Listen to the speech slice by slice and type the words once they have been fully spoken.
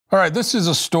All right, this is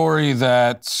a story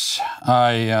that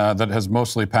that has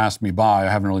mostly passed me by. I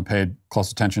haven't really paid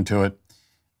close attention to it,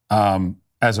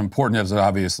 as important as it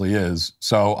obviously is.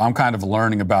 So I'm kind of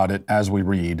learning about it as we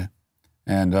read,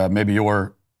 and maybe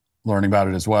you're learning about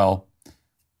it as well.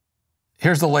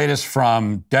 Here's the latest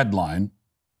from Deadline.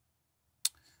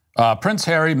 Prince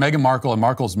Harry, Meghan Markle, and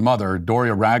Markle's mother,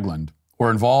 Doria Ragland,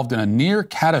 were involved in a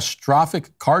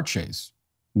near-catastrophic car chase.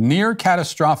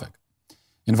 Near-catastrophic.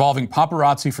 Involving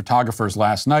paparazzi photographers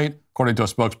last night, according to a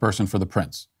spokesperson for the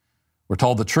prince. We're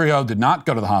told the trio did not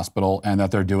go to the hospital and that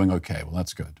they're doing okay. Well,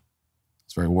 that's good. I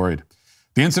was very worried.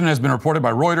 The incident has been reported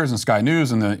by Reuters and Sky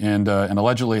News and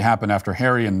allegedly happened after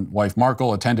Harry and wife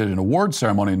Markle attended an award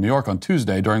ceremony in New York on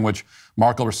Tuesday, during which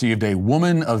Markle received a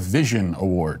Woman of Vision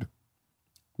award.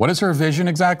 What is her vision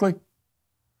exactly?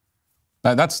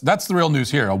 That's the real news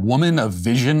here. A Woman of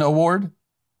Vision award?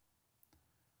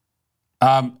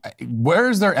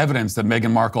 Where is there evidence that Meghan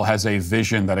Markle has a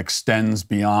vision that extends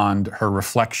beyond her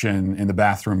reflection in the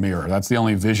bathroom mirror? That's the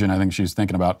only vision I think she's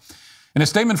thinking about. In a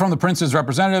statement from the prince's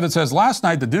representative, it says, last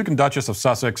night, the Duke and Duchess of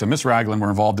Sussex and Miss Ragland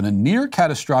were involved in a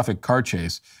near-catastrophic car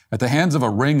chase at the hands of a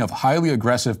ring of highly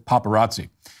aggressive paparazzi.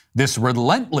 This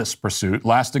relentless pursuit,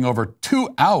 lasting over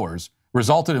 2 hours,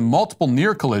 resulted in multiple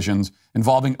near collisions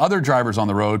involving other drivers on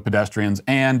the road, pedestrians,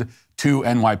 and 2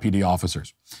 NYPD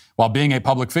officers. While being a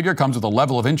public figure comes with a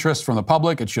level of interest from the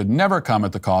public, it should never come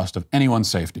at the cost of anyone's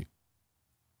safety.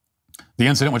 The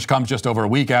incident, which comes just over a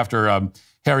week after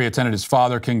Harry attended his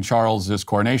father, King Charles's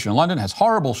coronation in London, has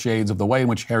horrible shades of the way in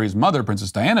which Harry's mother,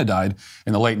 Princess Diana, died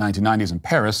in the late 1990s in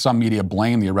Paris. Some media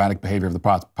blame the erratic behavior of the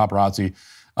paparazzi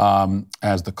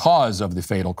as the cause of the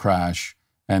fatal crash.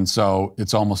 And so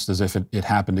it's almost as if it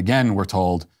happened again, we're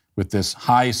told, with this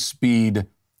high-speed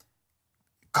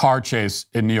car chase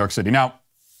in New York City. Now,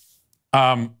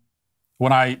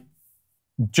 when I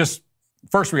just,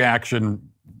 first reaction,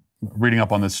 reading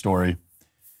up on this story,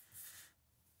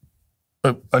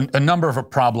 a number of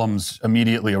problems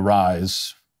immediately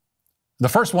arise. The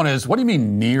first one is, what do you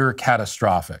mean near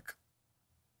catastrophic?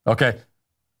 Okay,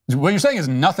 what you're saying is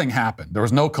nothing happened. There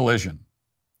was no collision.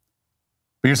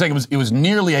 But you're saying it was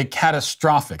nearly a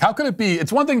catastrophic. How could it be?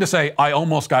 It's one thing to say, I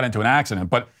almost got into an accident,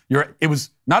 but it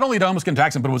was not only did I almost get into an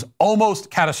accident, but it was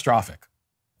almost catastrophic.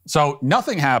 So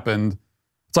nothing happened.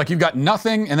 It's like you've got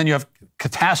nothing, and then you have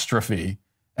catastrophe,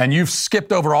 and you've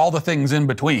skipped over all the things in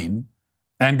between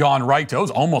and gone right to, it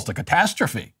was almost a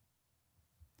catastrophe.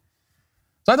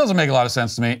 So that doesn't make a lot of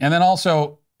sense to me. And then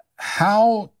also,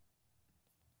 how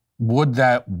would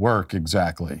that work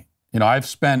exactly? You know, I've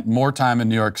spent more time in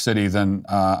New York City than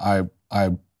I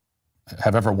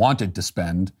have ever wanted to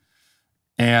spend.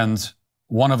 And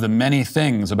one of the many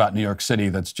things about New York City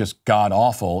that's just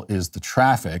god-awful is the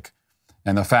traffic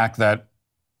and the fact that,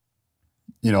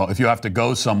 you know, if you have to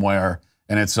go somewhere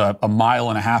and it's a mile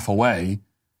and a half away,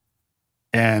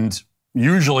 and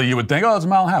usually you would think, oh, it's a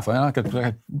mile and a half. I'll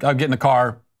get in the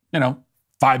car,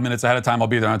 5 minutes ahead of time, I'll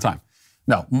be there on time.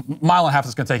 No, mile and a half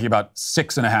is going to take you about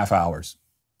 6.5 hours.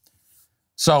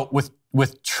 So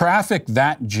with traffic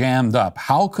that jammed up,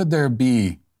 how could there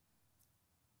be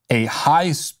a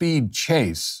high-speed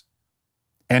chase,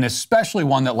 and especially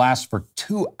one that lasts for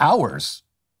 2 hours?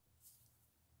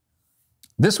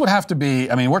 This would have to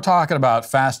be, I mean, we're talking about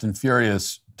Fast and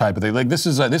Furious type of thing. Like this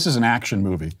is an action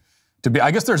movie.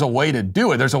 I guess there's a way to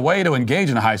do it. There's a way to engage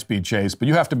in a high-speed chase, but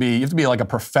you have to be like a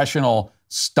professional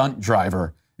stunt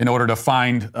driver in order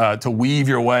to weave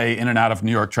your way in and out of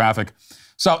New York traffic.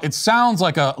 So it sounds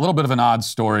like a little bit of an odd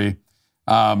story.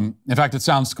 In fact, it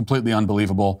sounds completely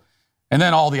unbelievable. And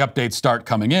then all the updates start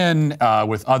coming in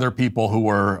with other people who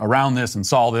were around this and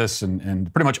saw this,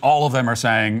 and pretty much all of them are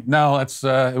saying, no, it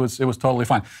was totally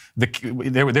fine.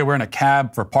 They were in a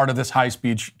cab for part of this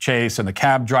high-speed chase, and the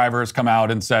cab drivers come out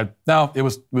and said, no, it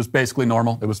was basically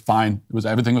normal. It was fine.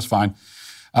 Everything was fine.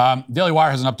 Daily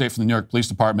Wire has an update from the New York Police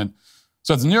Department.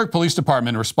 So the New York Police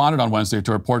Department responded on Wednesday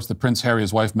to reports that Prince Harry,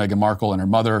 his wife Meghan Markle, and her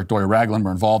mother Doria Ragland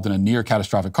were involved in a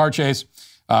near-catastrophic car chase.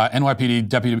 NYPD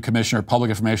Deputy Commissioner Public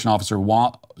Information Officer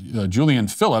Julian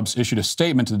Phillips issued a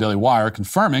statement to the Daily Wire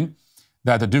confirming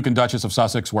that the Duke and Duchess of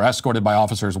Sussex were escorted by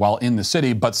officers while in the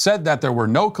city, but said that there were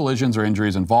no collisions or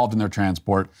injuries involved in their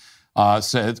transport.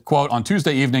 Said, quote, on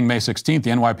Tuesday evening, May 16th,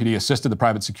 the NYPD assisted the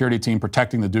private security team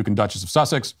protecting the Duke and Duchess of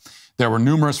Sussex. There were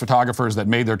numerous photographers that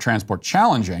made their transport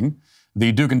challenging.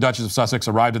 The Duke and Duchess of Sussex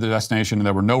arrived at the destination, and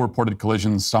there were no reported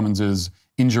collisions, summonses,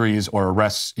 injuries, or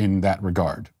arrests in that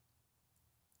regard.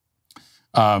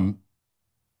 And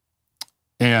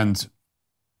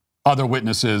other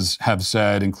witnesses have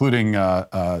said, including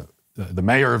the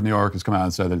mayor of New York, has come out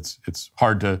and said that it's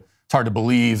hard to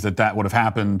believe that would have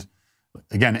happened.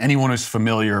 Again, anyone who's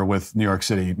familiar with New York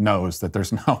City knows that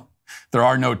there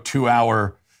are no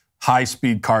 2-hour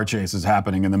high-speed car chases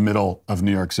happening in the middle of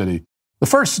New York City. The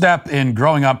first step in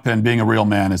growing up and being a real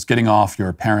man is getting off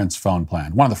your parents' phone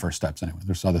plan. One of the first steps, anyway.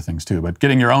 There's other things too, but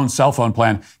getting your own cell phone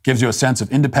plan gives you a sense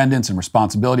of independence and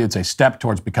responsibility. It's a step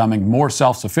towards becoming more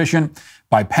self-sufficient.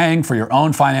 By paying for your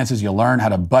own finances, you'll learn how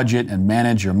to budget and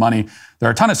manage your money. There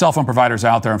are a ton of cell phone providers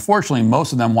out there. Unfortunately,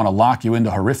 most of them want to lock you into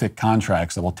horrific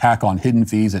contracts that will tack on hidden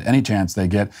fees at any chance they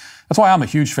get. That's why I'm a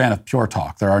huge fan of Pure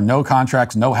Talk. There are no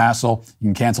contracts, no hassle. You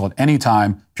can cancel at any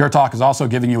time. Pure Talk is also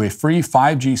giving you a free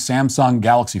 5G Samsung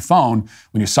Galaxy phone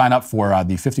when you sign up for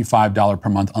the $55 per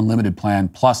month unlimited plan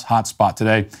plus hotspot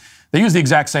today. They use the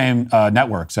exact same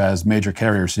networks as major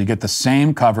carriers, so you get the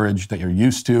same coverage that you're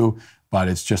used to, but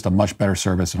it's just a much better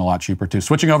service and a lot cheaper too.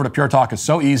 Switching over to Pure Talk is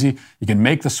so easy. You can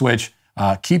make the switch,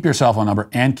 keep your cell phone number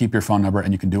and keep your phone number,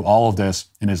 and you can do all of this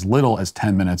in as little as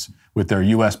 10 minutes with their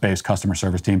US-based customer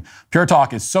service team. Pure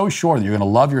Talk is so sure that you're going to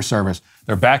love your service.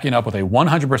 They're backing up with a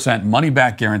 100%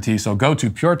 money-back guarantee. So go to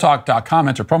puretalk.com,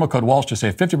 enter promo code Walsh to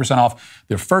save 50% off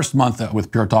their first month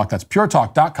with Pure Talk. That's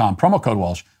puretalk.com, promo code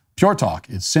Walsh. Pure Talk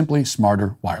is simply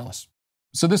smarter wireless.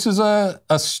 So this is a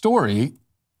story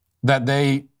that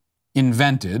they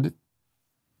invented.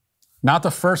 Not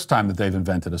the first time that they've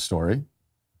invented a story,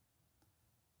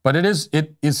 but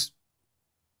it's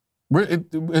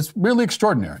really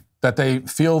extraordinary that they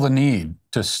feel the need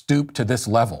to stoop to this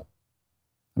level.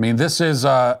 I mean, this is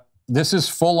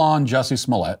full-on Jussie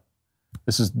Smollett.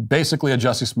 This is basically a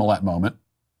Jussie Smollett moment.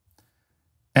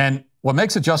 And what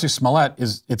makes it Jussie Smollett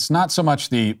is it's not so much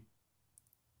the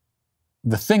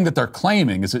thing that they're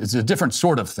claiming, it's a different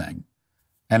sort of thing.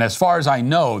 And as far as I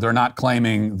know, they're not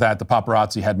claiming that the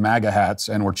paparazzi had MAGA hats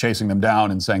and were chasing them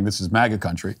down and saying this is MAGA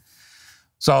country.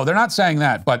 So they're not saying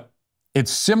that, but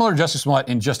it's similar to Jussie Smollett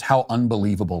in just how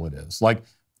unbelievable it is. Like,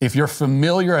 if you're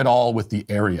familiar at all with the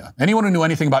area, anyone who knew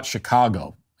anything about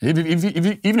Chicago, even if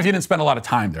you didn't spend a lot of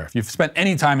time there, if you've spent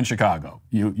any time in Chicago,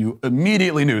 you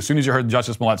immediately knew, as soon as you heard the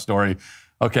Jussie Smollett story,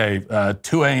 okay,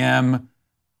 2 a.m.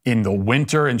 in the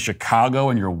winter in Chicago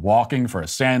and you're walking for a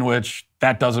sandwich,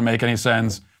 that doesn't make any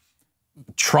sense.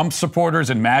 Trump supporters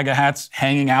in MAGA hats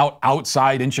hanging out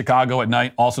outside in Chicago at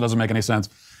night also doesn't make any sense.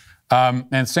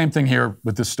 And same thing here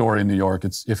with this story in You York.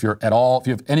 It's if you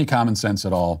have any common sense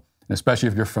at all, and especially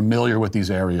if you're familiar with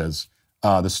these areas,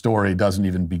 the story doesn't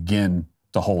even begin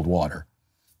to hold water.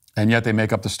 And yet they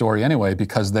make up the story anyway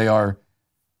because they are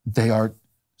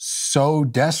so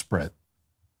desperate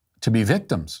to be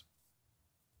victims.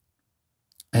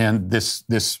 And this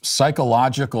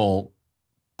psychological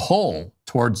pull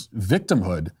towards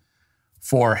victimhood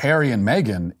for Harry and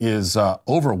Meghan is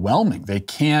overwhelming. They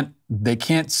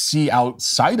can't see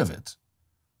outside of it.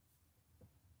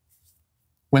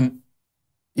 When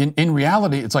in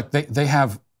reality, it's like they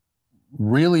have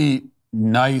really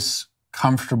nice,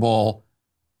 comfortable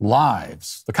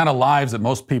lives. The kind of lives that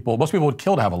most people would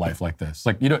kill to have a life like this.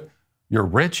 Like, you're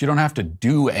rich, you don't have to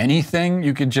do anything.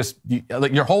 You could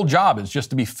like your whole job is just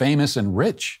to be famous and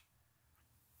rich.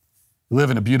 You live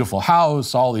in a beautiful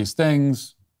house, all these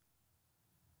things.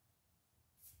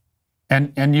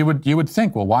 And you would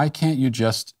think, well, why can't you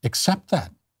just accept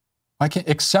that? Why can't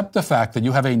you accept the fact that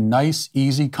you have a nice,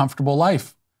 easy, comfortable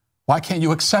life? Why can't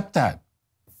you accept that?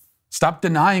 Stop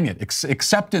denying it.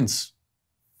 Acceptance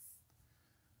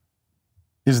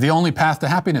is the only path to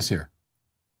happiness here.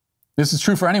 This is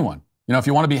true for anyone. If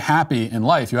you want to be happy in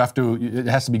life, it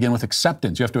has to begin with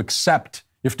acceptance. You have to accept,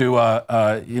 you have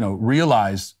to,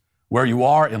 realize where you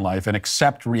are in life and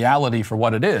accept reality for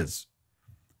what it is.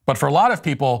 But for a lot of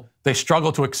people, they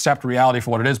struggle to accept reality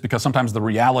for what it is because sometimes the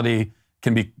reality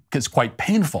is quite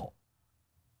painful.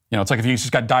 It's like if you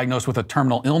just got diagnosed with a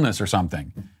terminal illness or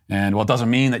something. And it doesn't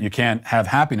mean that you can't have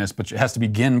happiness, but it has to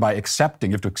begin by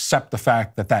accepting. You have to accept the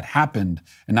fact that that happened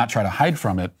and not try to hide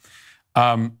from it.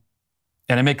 And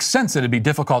it makes sense that it'd be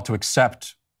difficult to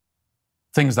accept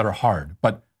things that are hard.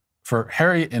 But for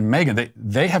Harry and Meghan,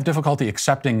 they have difficulty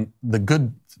accepting the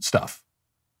good stuff.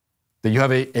 That you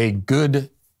have a good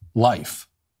life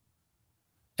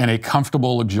and a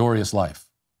comfortable, luxurious life.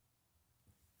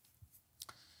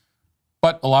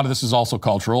 But a lot of this is also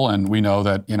cultural, and we know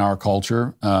that in our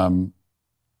culture,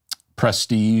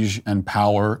 prestige and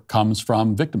power comes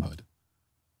from victimhood.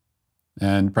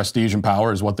 And prestige and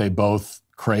power is what they both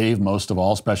crave most of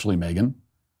all, especially Meghan.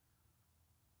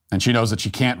 And she knows that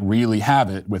she can't really have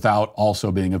it without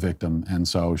also being a victim, and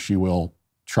so she will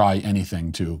try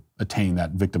anything to attain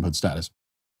that victimhood status.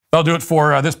 That'll do it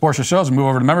for this portion of the show. As we move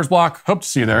over to Members Block. Hope to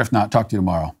see you there. If not, talk to you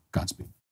tomorrow. Godspeed.